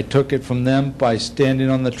 I took it from them by standing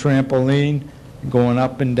on the trampoline, going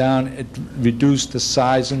up and down. It reduced the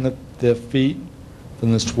size in their feet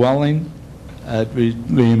from the swelling. It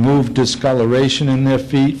removed discoloration in their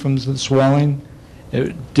feet from the swelling.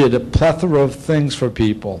 It did a plethora of things for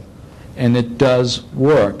people, and it does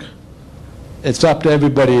work. It's up to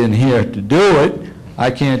everybody in here to do it. I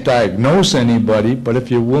can't diagnose anybody, but if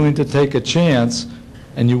you're willing to take a chance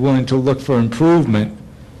and you're willing to look for improvement,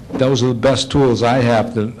 those are the best tools I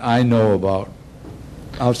have that I know about.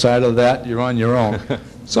 Outside of that, you're on your own.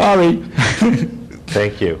 Sorry.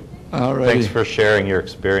 Thank you. All right. Thanks for sharing your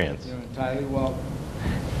experience. You're entirely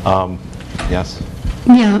welcome. Yes?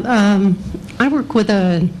 Yeah, I work with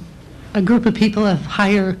a group of people of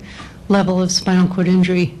higher level of spinal cord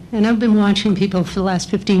injury, and I've been watching people for the last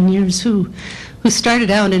 15 years who started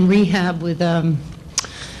out in rehab with,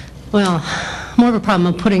 well, more of a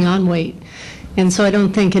problem of putting on weight. And so I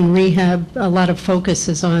don't think in rehab a lot of focus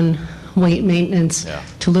is on weight maintenance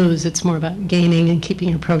to lose. It's more about gaining and keeping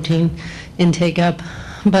your protein intake up.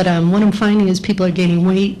 But what I'm finding is people are gaining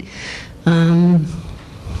weight.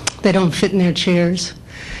 They don't fit in their chairs.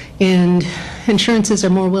 and insurances are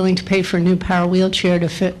more willing to pay for a new power wheelchair to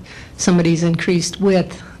fit somebody's increased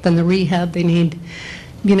width than the rehab they need.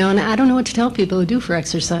 And I don't know what to tell people who do for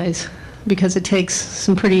exercise, because it takes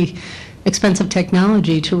some pretty expensive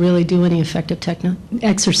technology to really do any effective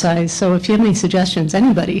exercise. So if you have any suggestions,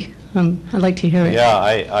 anybody, I'd like to hear it. Yeah,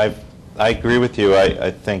 I agree with you.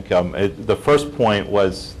 I think the first point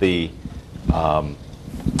was the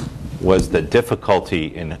difficulty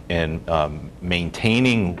in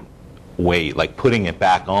maintaining weight, like putting it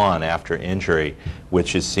back on after injury,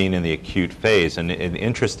 which is seen in the acute phase. And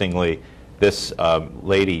interestingly, this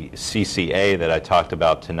lady, CCA, that I talked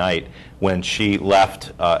about tonight, when she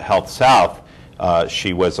left Health South,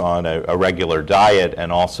 she was on a regular diet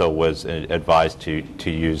and also was advised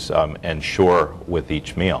to use Ensure with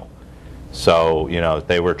each meal. So,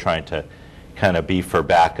 they were trying to kind of beef her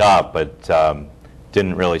back up, but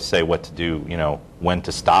didn't really say what to do, when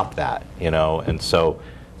to stop that, and so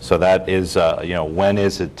that is, when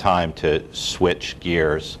is it time to switch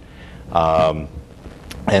gears?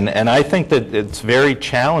 And I think that it's very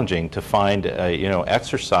challenging to find,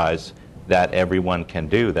 exercise that everyone can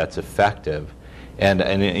do that's effective. And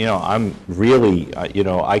I'm really,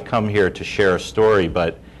 I come here to share a story,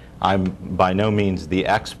 but I'm by no means the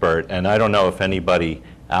expert, and I don't know if anybody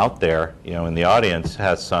out there, in the audience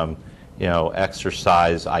has some,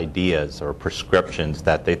 exercise ideas or prescriptions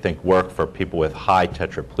that they think work for people with high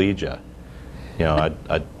tetraplegia.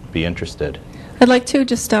 I'd be interested. I'd like to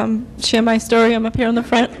just share my story. I'm up here on the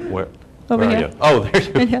front. Where Over are here. you? Oh, there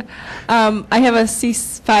you are. Yeah. I have a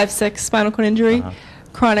C5-6 spinal cord injury,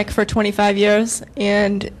 chronic for 25 years,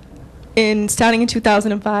 and starting in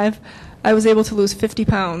 2005, I was able to lose 50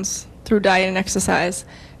 pounds through diet and exercise.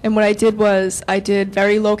 And what I did was I did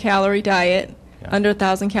very low-calorie diet, under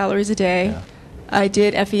 1,000 calories a day. Yeah. I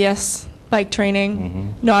did FES bike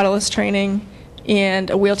training, Nautilus training, and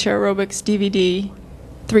a wheelchair aerobics DVD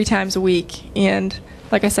 3 times a week. And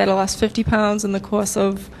like I said, I lost 50 pounds in the course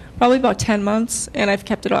of probably about 10 months, and I've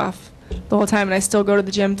kept it off the whole time, and I still go to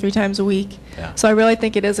the gym 3 times a week. Yeah. So I really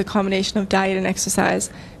think it is a combination of diet and exercise.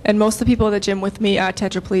 And most of the people at the gym with me are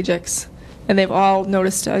tetraplegics, and they've all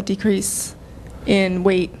noticed a decrease in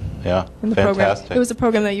weight Yeah, in the fantastic. program. It was a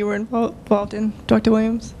program that you were involved in, Dr.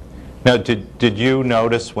 Williams. Now, did you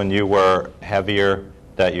notice when you were heavier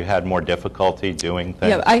that you had more difficulty doing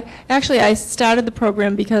things? Yeah, I started the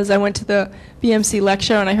program because I went to the BMC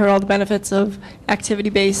lecture and I heard all the benefits of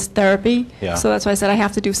activity-based therapy. Yeah. So that's why I said I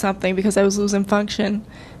have to do something because I was losing function,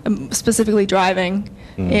 specifically driving,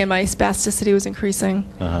 and my spasticity was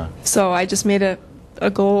increasing. So I just made a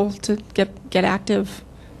goal to get active,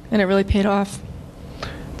 and it really paid off.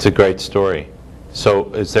 It's a great story.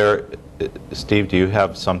 So is there, Steve, do you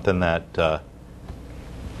have something that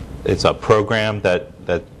it's a program that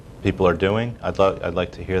people are doing? I'd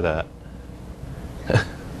like to hear that.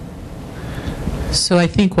 So I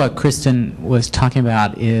think what Kristen was talking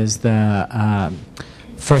about is the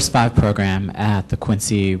First Five program at the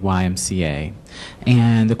Quincy YMCA.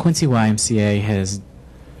 And the Quincy YMCA has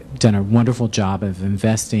done a wonderful job of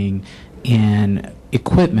investing in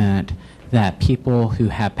equipment that people who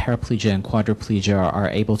have paraplegia and quadriplegia are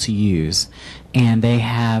able to use. And they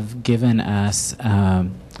have given us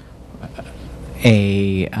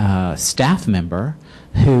a staff member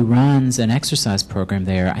who runs an exercise program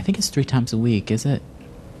there. I think it's 3 times a week, is it?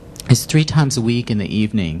 It's 3 times a week in the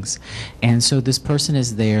evenings. And so this person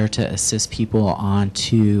is there to assist people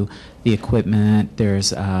onto the equipment.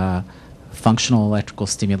 There's functional electrical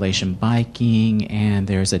stimulation biking, and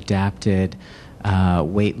there's adapted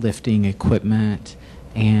weightlifting equipment,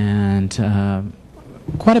 and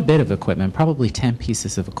quite a bit of equipment, probably 10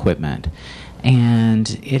 pieces of equipment.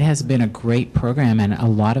 And it has been a great program, and a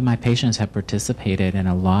lot of my patients have participated, and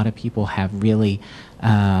a lot of people have really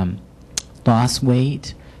lost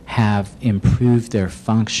weight, have improved their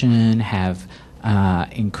function, have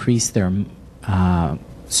increased their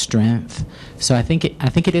strength. So I think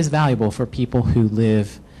it is valuable for people who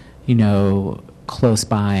live, close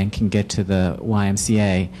by and can get to the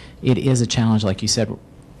YMCA. It is a challenge, like you said,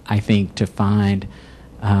 I think, to find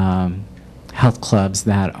health clubs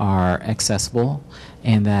that are accessible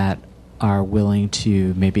and that are willing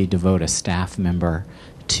to maybe devote a staff member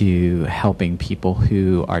to helping people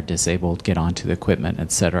who are disabled get onto the equipment,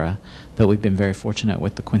 etc. But we've been very fortunate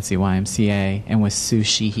with the Quincy YMCA and with Sue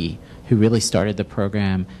Sheehy, who really started the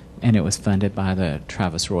program, and it was funded by the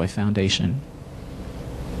Travis Roy Foundation,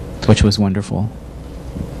 which was wonderful.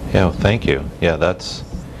 Yeah, well, thank you. Yeah, that's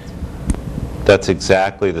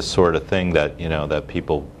exactly the sort of thing that that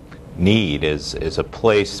people need is a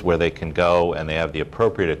place where they can go and they have the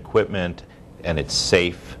appropriate equipment and it's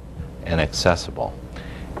safe and accessible.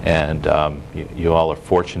 And you all are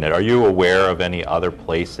fortunate. Are you aware of any other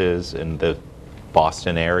places in the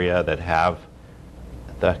Boston area that have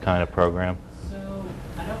that kind of program? So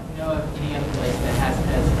I don't know of any other place that has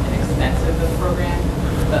as extensive a program,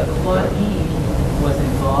 but Claudine was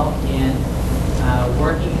involved in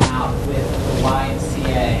working out with the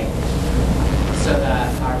YMCA so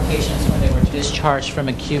that our patients, when they were discharged from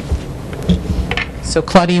acute... So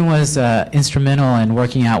Claudine was instrumental in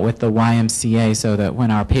working out with the YMCA so that when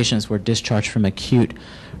our patients were discharged from acute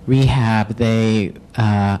rehab, they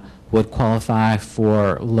would qualify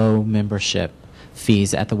for low membership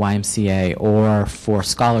fees at the YMCA or for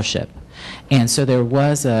scholarship. And so there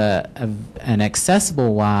was an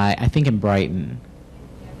accessible Y, I think in Brighton,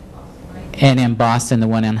 and in Boston, the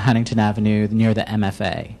one on Huntington Avenue near the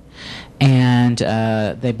MFA. And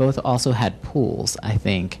they both also had pools, I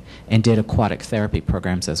think, and did aquatic therapy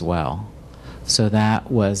programs as well. So that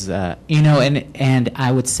was, and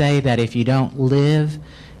I would say that if you don't live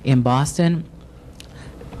in Boston,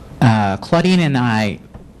 Claudine and I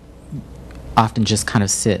often just kind of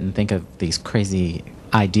sit and think of these crazy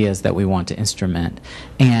ideas that we want to instrument,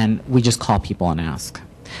 and we just call people and ask.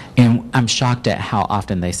 And I'm shocked at how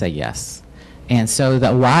often they say yes. And so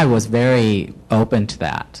the Y was very open to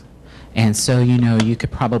that. And so, you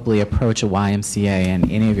could probably approach a YMCA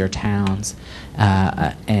in any of your towns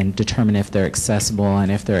and determine if they're accessible,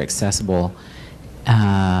 and if they're accessible,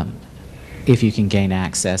 if you can gain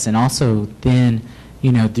access. And also then,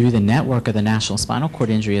 through the network of the National Spinal Cord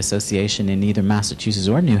Injury Association in either Massachusetts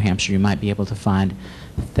or New Hampshire, you might be able to find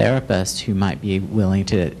therapists who might be willing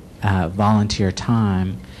to volunteer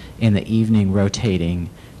time in the evening rotating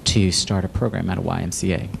to start a program at a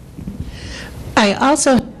YMCA. I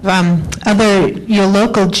also your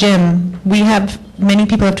local gym. We have many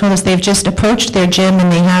people have told us they've just approached their gym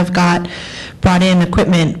and they have brought in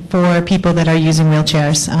equipment for people that are using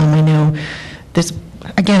wheelchairs. I know there's,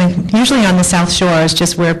 again, usually on the South Shore is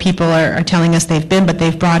just where people are telling us they've been, but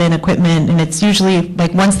they've brought in equipment, and it's usually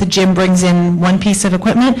like once the gym brings in one piece of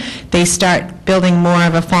equipment, they start building more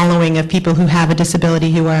of a following of people who have a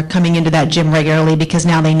disability who are coming into that gym regularly because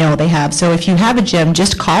now they know they have. So if you have a gym,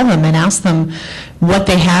 just call them and ask them what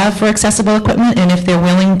they have for accessible equipment and if they're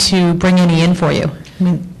willing to bring any in for you.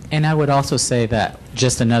 And I would also say that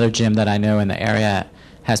just another gym that I know in the area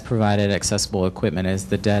has provided accessible equipment is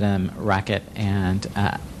the Dedham Racket and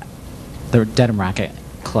the Dedham Racket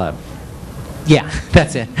Club. Yeah,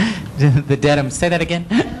 that's it. The Dedham, say that again?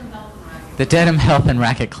 The Dedham Health and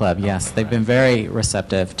Racket Club, yes. They've been very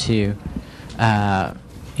receptive to,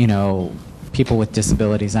 people with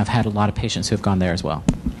disabilities. I've had a lot of patients who have gone there as well.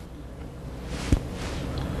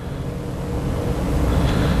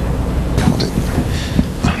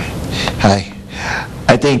 Hi.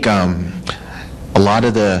 I think a lot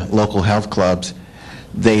of the local health clubs,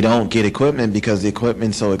 they don't get equipment because the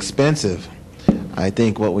equipment's so expensive. I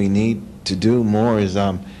think what we need to do more is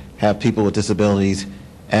have people with disabilities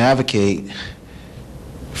advocate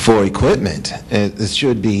for equipment. It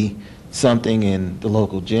should be something in the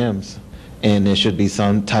local gyms, and there should be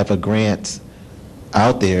some type of grants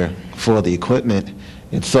out there for the equipment.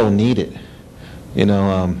 It's so needed.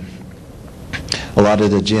 A lot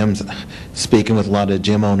of the gyms, speaking with a lot of the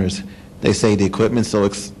gym owners, they say the equipment's so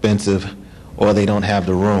expensive or they don't have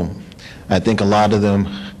the room. I think a lot of them,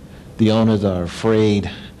 the owners are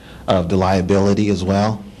afraid of the liability as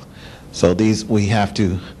well. So we have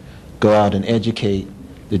to go out and educate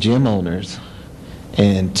the gym owners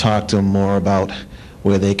and talk to them more about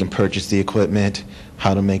where they can purchase the equipment,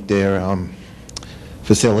 how to make their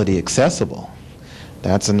facility accessible.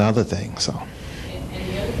 That's another thing. So. And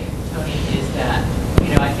the other thing, Tony, is that,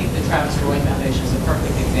 I think the Travis Roy Foundation is a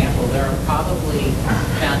perfect example. There are probably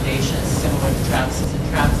foundations similar to Travis's, and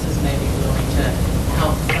Travis's may be willing to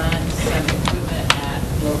help fund some equipment at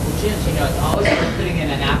local gyms. It's always worth putting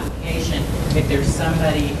in an application if there's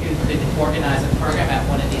somebody who could organize a program at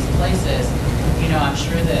one of these places. I'm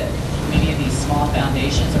sure that many of these small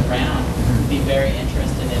foundations around would be very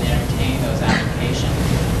interested in entertaining those applications.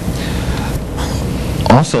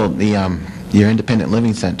 Also, your independent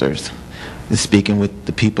living centers is speaking with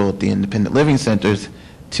the people at the independent living centers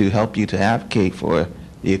to help you to advocate for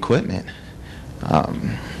the equipment.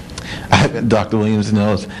 Dr. Williams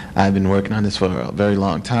knows I've been working on this for a very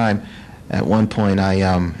long time. At one point,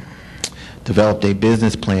 I developed a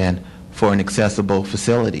business plan for an accessible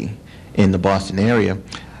facility in the Boston area.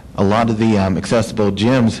 A lot of the accessible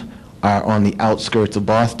gyms are on the outskirts of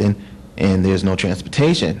Boston, and there's no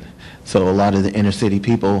transportation. So a lot of the inner city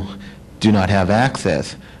people do not have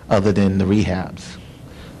access other than the rehabs.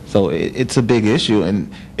 So it's a big issue,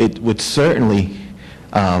 and it would certainly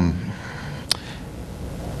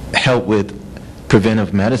help with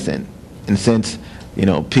preventive medicine. And since,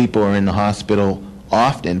 people are in the hospital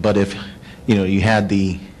often, but if, you had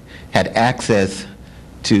access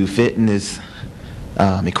to fitness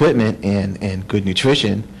equipment and good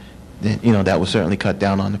nutrition, then, that would certainly cut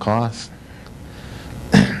down on the cost.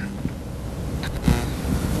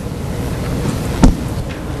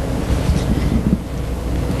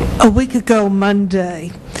 A week ago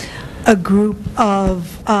Monday, a group of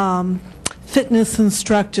fitness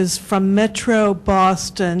instructors from Metro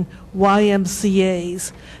Boston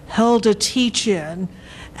YMCAs held a teach-in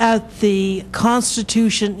at the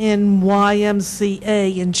Constitution Inn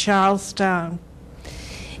YMCA in Charlestown.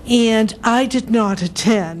 And I did not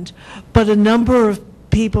attend, but a number of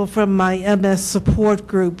people from my MS support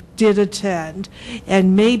group did attend,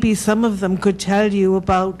 and maybe some of them could tell you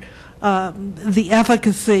about the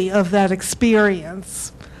efficacy of that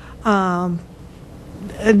experience.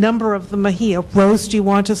 A number of them are here. Rose, do you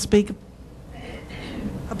want to speak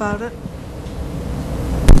about it?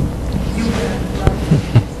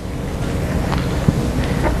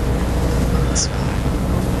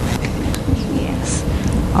 Yes.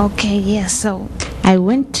 Okay, yes. So I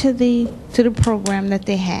went to the program that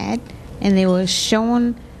they had, and they were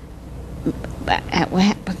showing what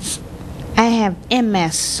happens. I have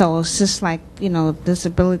MS, so it's just like,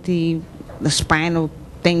 disability, the spinal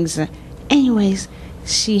things. Anyways,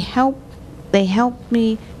 they helped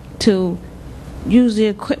me to use the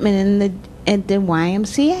equipment at the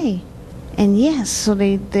YMCA. And yes, so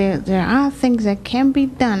there are things that can be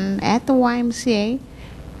done at the YMCA,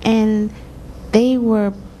 and they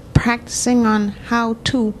were practicing on how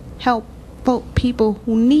to help people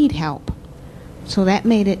who need help. So that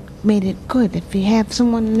made it good. If you have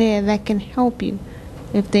someone there that can help you,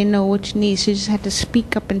 if they know what you need, so you just have to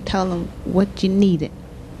speak up and tell them what you needed.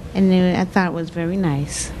 And then I thought it was very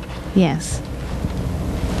nice. Yes.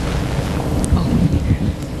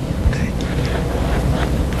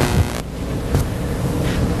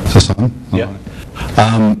 Is this on? Yeah.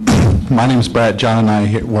 My name is Brad. John and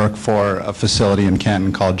I work for a facility in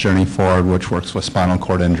Canton called Journey Forward, which works with spinal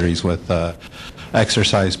cord injuries with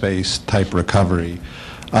exercise-based type recovery.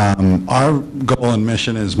 Our goal and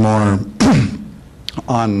mission is more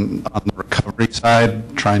on the recovery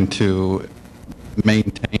side, trying to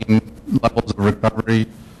maintain levels of recovery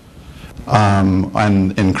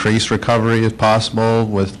and increase recovery if possible.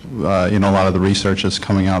 With a lot of the research that's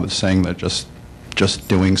coming out that's saying that just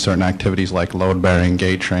doing certain activities like load-bearing,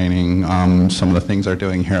 gait training, some of the things they're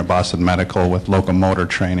doing here at Boston Medical with locomotor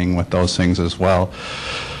training, with those things as well.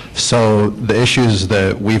 So the issues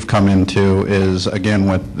that we've come into is, again,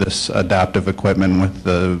 with this adaptive equipment, with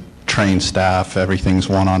the trained staff, everything's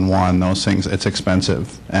one-on-one, those things, it's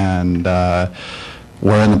expensive. And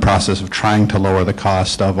we're in the process of trying to lower the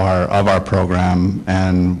cost of our program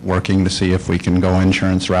and working to see if we can go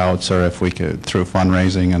insurance routes or if we could through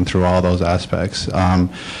fundraising and through all those aspects.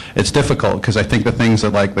 It's difficult because I think the things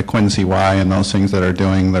that like the Quincy Y and those things that they're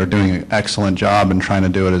doing an excellent job in trying to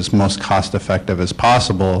do it as most cost effective as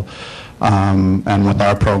possible. And with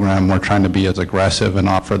our program, we're trying to be as aggressive and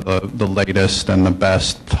offer the latest and the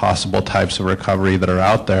best possible types of recovery that are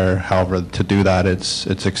out there. However, to do that, it's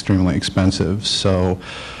extremely expensive. So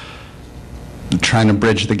trying to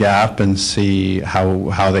bridge the gap and see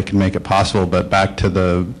how they can make it possible. But back to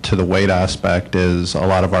the weight aspect is a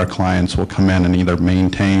lot of our clients will come in and either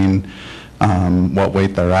maintain what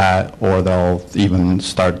weight they're at, or they'll even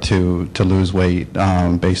start to lose weight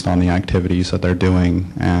based on the activities that they're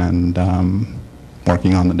doing, and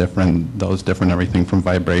working on those different everything from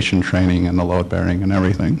vibration training and the load bearing and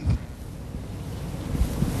everything.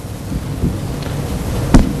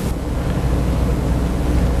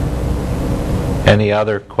 Any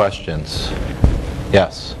other questions?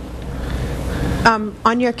 Yes.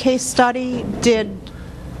 On your case study,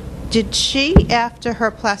 did she, after her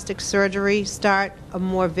plastic surgery, start a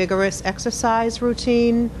more vigorous exercise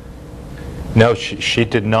routine? No, she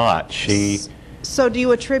did not. So do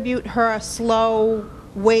you attribute her slow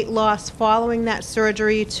weight loss following that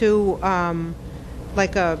surgery to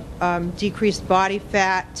like a decreased body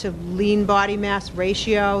fat to lean body mass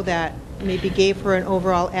ratio that maybe gave her an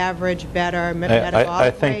overall average better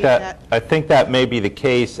metabolic rate? I think that may be the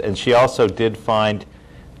case, and she also did find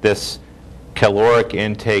this caloric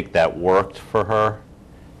intake that worked for her.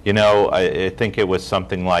 I think it was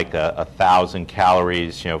something like 1,000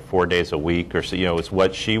 calories, 4 days a week, or so. It's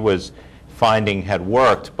what she was finding had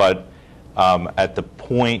worked. But at the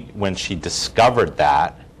point when she discovered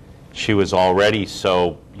that, she was already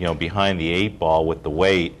so behind the 8 ball with the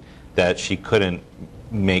weight that she couldn't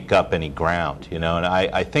make up any ground, you know, and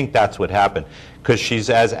I think that's what happened, because she's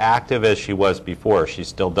as active as she was before. She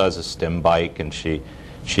still does a stim bike, and she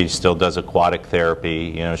still does aquatic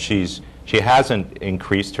therapy. You know, she hasn't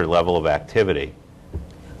increased her level of activity.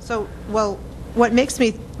 So, well, what it makes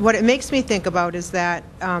me think about is that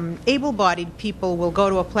able-bodied people will go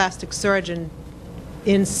to a plastic surgeon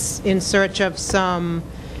in search of some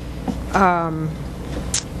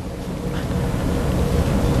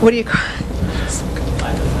what do you call it?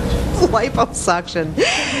 Liposuction,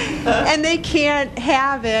 and they can't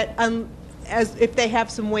have it as if they have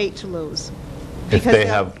some weight to lose. If they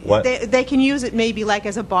have what? They can use it maybe like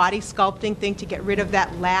as a body sculpting thing to get rid of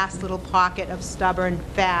that last little pocket of stubborn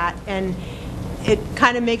fat, and it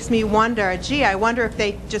kind of makes me wonder, gee, I wonder if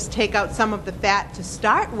they just take out some of the fat to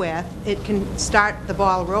start with, it can start the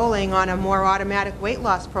ball rolling on a more automatic weight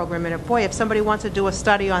loss program. And boy, if somebody wants to do a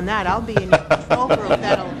study on that, I'll be in your control group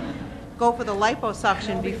that'll go for the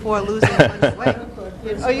liposuction before losing a bunch of weight.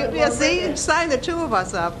 Oh, yeah, see, sign the two of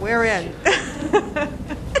us up. We're in. That's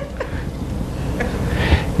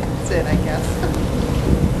it, I guess.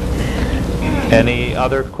 Any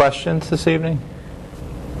other questions this evening?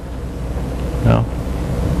 No?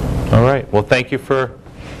 All right. Well, thank you for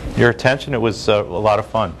your attention. It was a lot of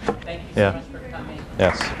fun. Thank you so much for coming.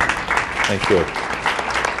 Yes. Thank you.